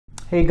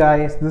Hey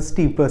guys, this is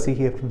Steve Percy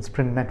here from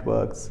Sprint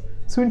Networks.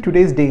 So in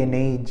today's day and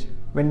age,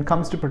 when it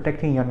comes to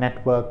protecting your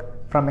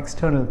network from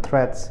external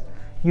threats,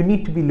 you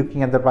need to be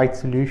looking at the right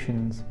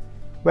solutions.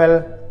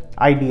 Well,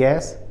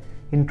 IDS,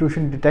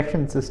 Intrusion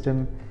Detection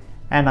System,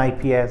 and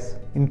IPS,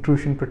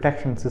 Intrusion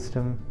Protection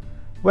System.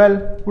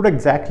 Well, what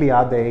exactly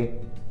are they?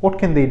 What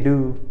can they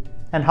do?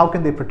 And how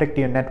can they protect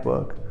your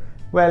network?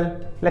 Well,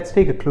 let's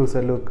take a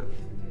closer look.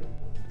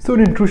 So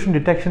an Intrusion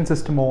Detection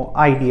System, or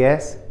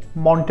IDS,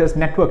 monitors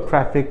network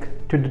traffic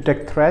to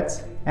detect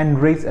threats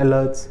and raise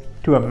alerts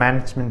to a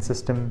management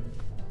system,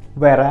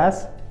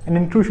 whereas an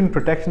Intrusion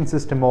Protection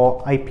System,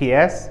 or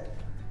IPS,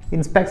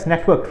 inspects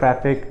network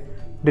traffic,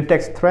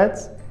 detects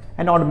threats,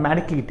 and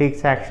automatically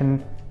takes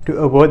action to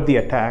avert the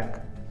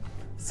attack.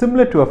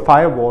 Similar to a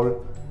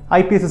firewall,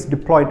 IPS is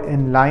deployed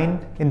in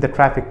line in the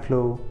traffic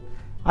flow.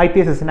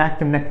 IPS is an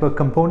active network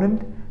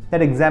component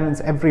that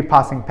examines every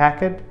passing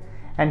packet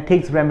and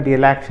takes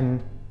remedial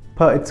action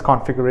per its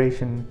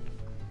configuration.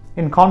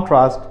 In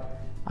contrast,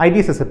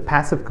 IDS is a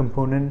passive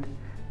component,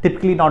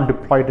 typically not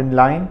deployed in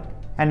line,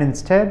 and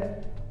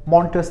instead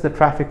monitors the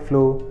traffic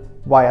flow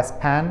via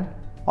span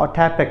or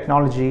tap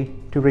technology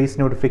to raise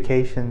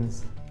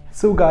notifications.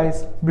 So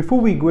guys,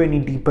 before we go any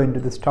deeper into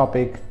this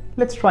topic,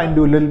 let's try and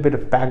do a little bit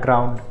of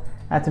background,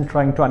 as in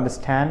trying to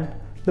understand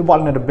the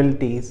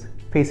vulnerabilities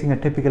facing a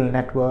typical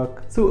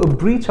network. So a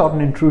breach or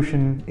an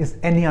intrusion is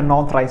any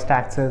unauthorized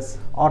access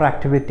or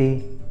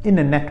activity in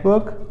a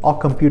network or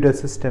computer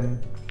system.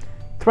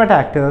 Threat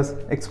actors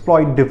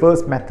exploit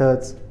diverse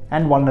methods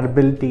and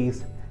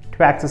vulnerabilities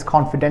to access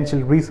confidential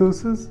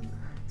resources,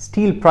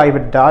 steal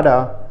private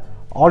data,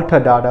 alter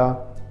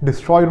data,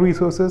 destroy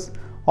resources,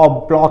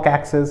 or block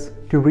access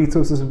to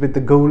resources with the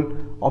goal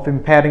of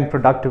impairing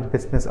productive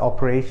business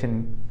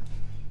operation.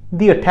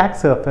 The attack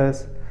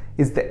surface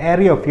is the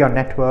area of your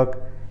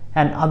network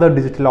and other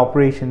digital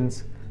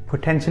operations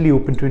potentially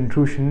open to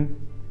intrusion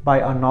by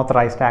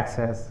unauthorized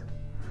access.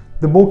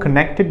 The more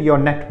connected your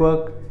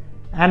network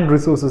and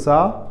resources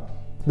are,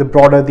 the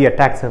broader the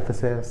attack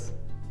surface is.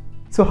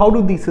 So how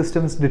do these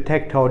systems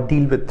detect or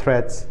deal with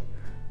threats?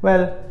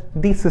 Well,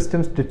 these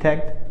systems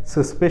detect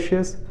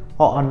suspicious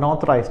or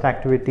unauthorized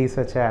activities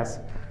such as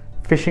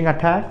phishing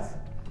attacks,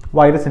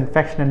 virus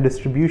infection and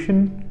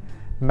distribution,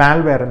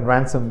 malware and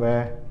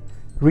ransomware,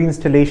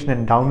 reinstallation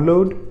and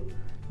download,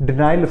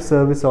 denial of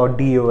service or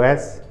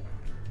DOS,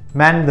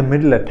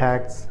 man-in-the-middle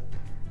attacks,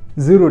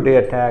 zero-day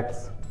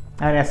attacks,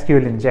 and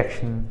SQL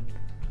injection.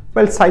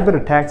 Well, cyber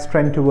attacks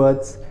trend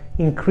towards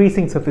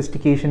increasing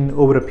sophistication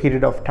over a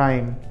period of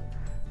time.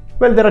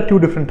 Well, there are two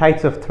different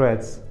types of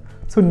threats.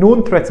 So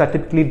known threats are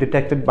typically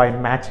detected by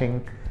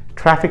matching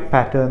traffic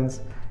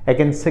patterns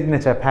against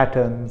signature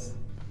patterns.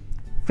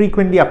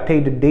 Frequently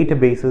updated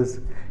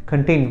databases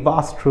contain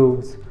vast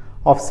troves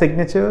of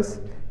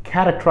signatures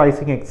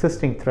characterizing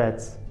existing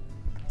threats.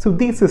 So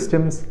these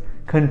systems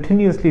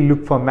continuously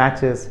look for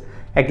matches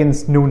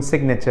against known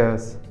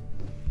signatures.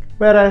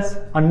 Whereas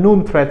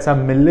unknown threats are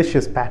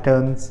malicious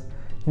patterns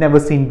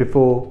never seen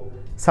before,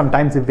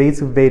 sometimes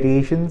evasive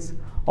variations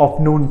of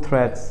known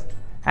threats,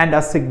 and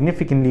are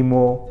significantly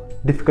more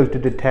difficult to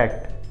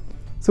detect.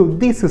 So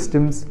these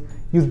systems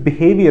use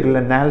behavioral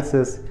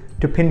analysis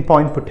to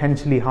pinpoint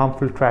potentially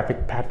harmful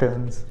traffic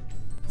patterns.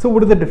 So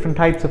what are the different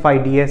types of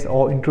IDS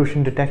or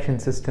intrusion detection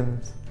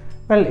systems?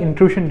 Well,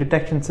 intrusion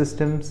detection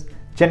systems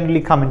generally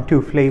come in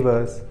two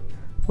flavors.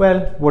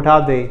 Well, what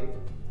are they?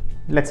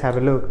 Let's have a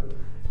look.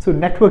 So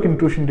Network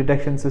Intrusion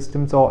Detection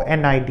Systems, or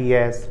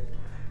NIDS.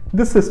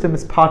 This system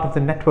is part of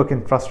the network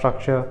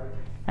infrastructure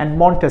and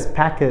monitors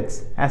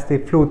packets as they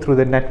flow through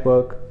the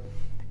network.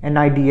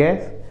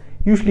 NIDS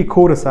usually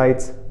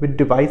co-resides with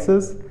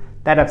devices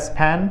that have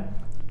span,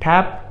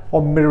 tap,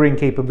 or mirroring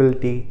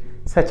capability,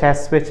 such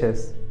as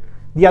switches.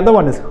 The other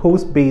one is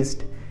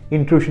host-based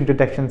intrusion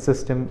detection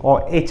system,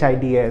 or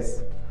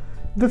HIDS.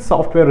 This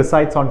software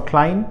resides on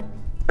client,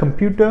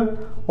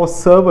 computer, or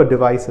server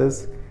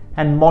devices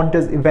and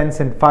monitors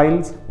events and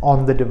files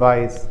on the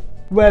device.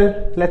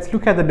 Well, let's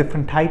look at the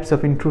different types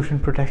of intrusion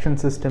protection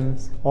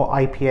systems, or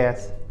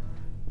IPS.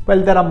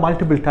 Well, there are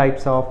multiple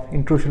types of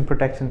intrusion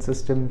protection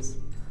systems.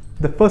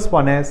 The first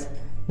one is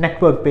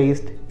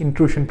Network-Based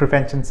Intrusion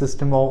Prevention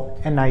System, or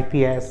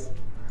NIPS.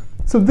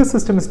 So this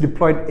system is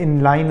deployed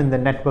in line in the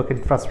network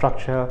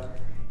infrastructure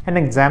and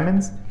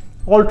examines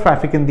all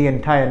traffic in the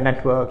entire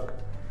network.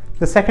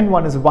 The second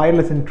one is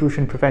Wireless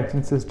Intrusion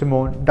Prevention System,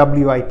 or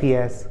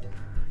WIPS.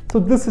 So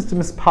this system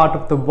is part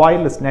of the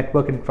wireless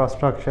network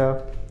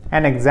infrastructure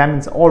and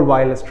examines all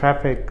wireless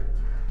traffic.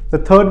 The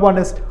third one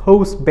is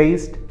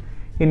Host-Based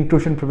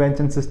Intrusion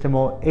Prevention System,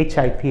 or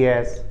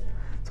HIPS.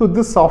 So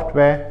this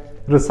software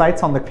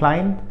resides on the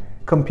client,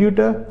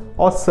 computer,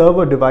 or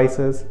server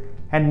devices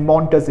and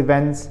monitors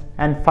events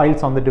and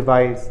files on the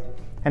device.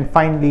 And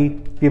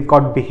finally, we've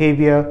got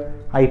Behavior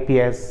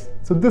IPS.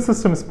 So this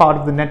system is part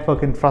of the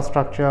network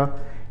infrastructure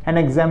and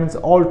examines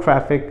all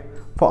traffic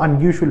for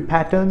unusual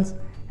patterns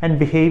and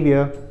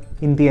behavior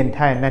in the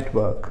entire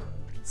network.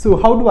 So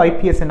how do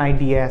IPS and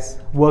IDS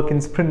work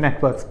in Sprint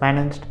networks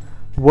managed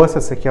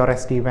versus secure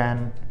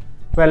SD-WAN?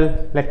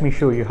 Well, let me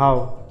show you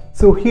how.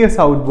 So here's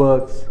how it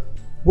works.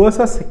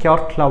 Versa's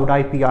secure cloud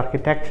IP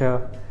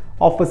architecture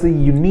offers a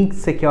unique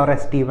secure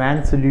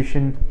SD-WAN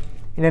solution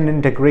in an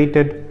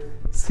integrated,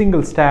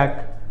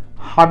 single-stack,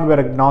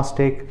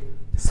 hardware-agnostic,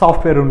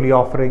 software-only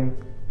offering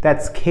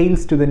that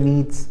scales to the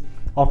needs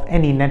of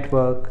any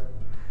network.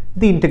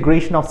 The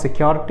integration of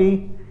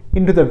security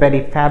into the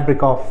very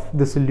fabric of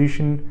the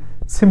solution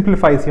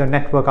simplifies your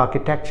network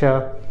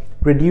architecture,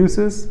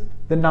 reduces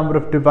the number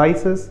of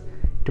devices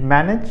to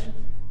manage,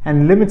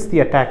 and limits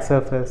the attack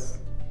surface.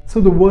 So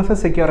the Versa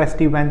Secure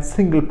SD-WAN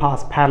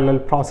single-pass parallel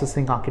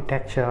processing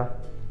architecture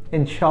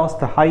ensures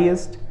the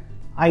highest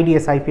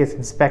IDS/IPS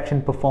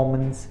inspection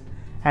performance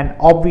and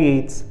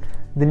obviates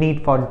the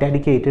need for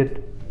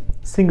dedicated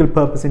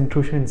single-purpose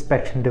intrusion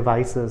inspection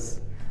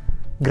devices.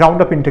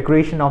 Ground-up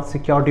integration of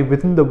security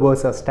within the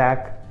Versa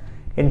stack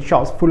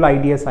ensures full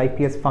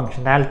IDS/IPS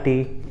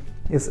functionality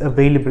is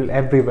available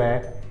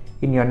everywhere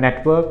in your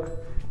network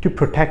to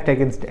protect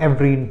against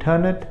every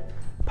internet,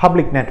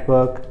 public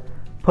network,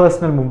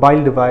 personal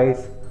mobile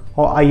device,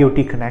 or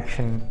IoT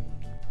connection.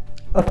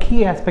 A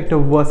key aspect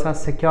of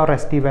Versa's secure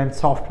SD-WAN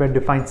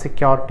software-defined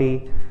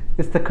security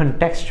is the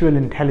contextual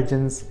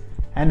intelligence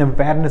and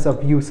awareness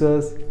of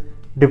users,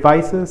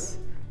 devices,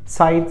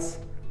 sites,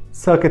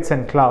 circuits,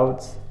 and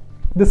clouds.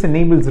 This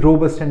enables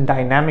robust and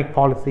dynamic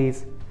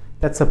policies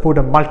that support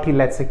a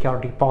multi-layered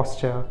security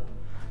posture.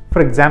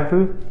 For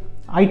example,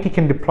 IT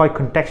can deploy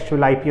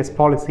contextual IPS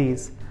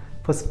policies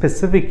for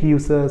specific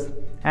users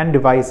and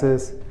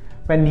devices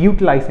when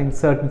utilizing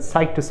certain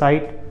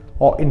site-to-site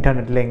or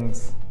internet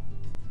links.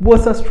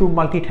 Versa's true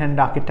multi-tenant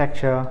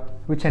architecture,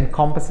 which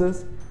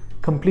encompasses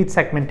complete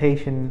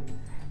segmentation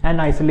and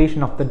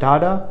isolation of the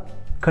data,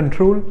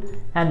 control,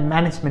 and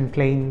management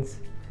planes,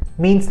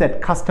 means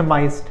that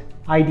customized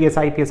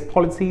IDS/IPS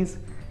policies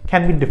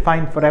can be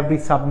defined for every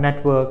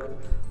subnetwork,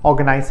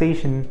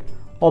 organization,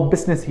 or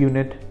business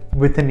unit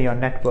within your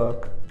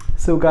network.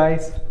 So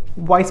guys,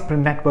 why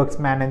Sprint Networks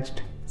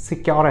managed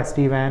secure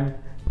SD-WAN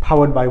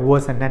powered by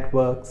Versa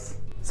Networks?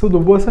 So the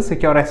Versa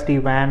Secure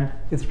SD-WAN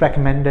is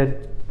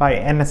recommended by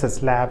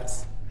NSS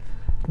Labs.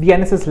 The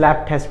NSS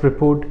Lab test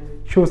report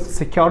shows the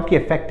security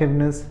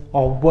effectiveness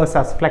of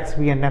Versa's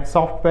FlexVNF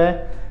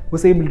software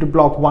was able to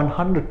block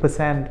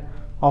 100%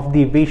 of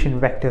the evasion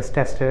vectors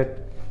tested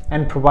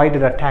and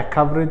provided attack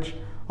coverage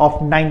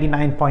of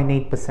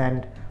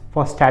 99.8%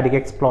 for static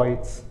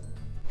exploits.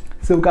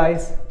 So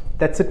guys,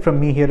 that's it from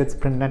me here at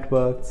Sprint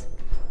Networks.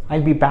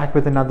 I'll be back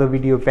with another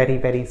video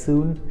very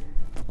soon.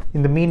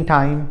 In the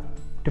meantime,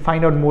 to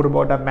find out more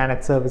about our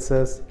managed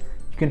services,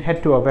 you can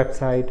head to our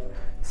website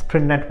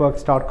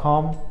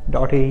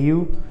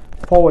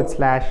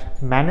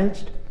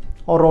sprintnetworks.com.au/managed,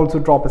 or also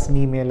drop us an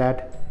email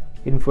at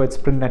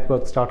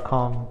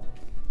info@sprintnetworks.com.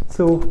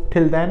 So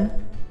till then,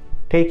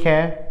 take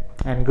care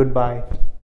and goodbye.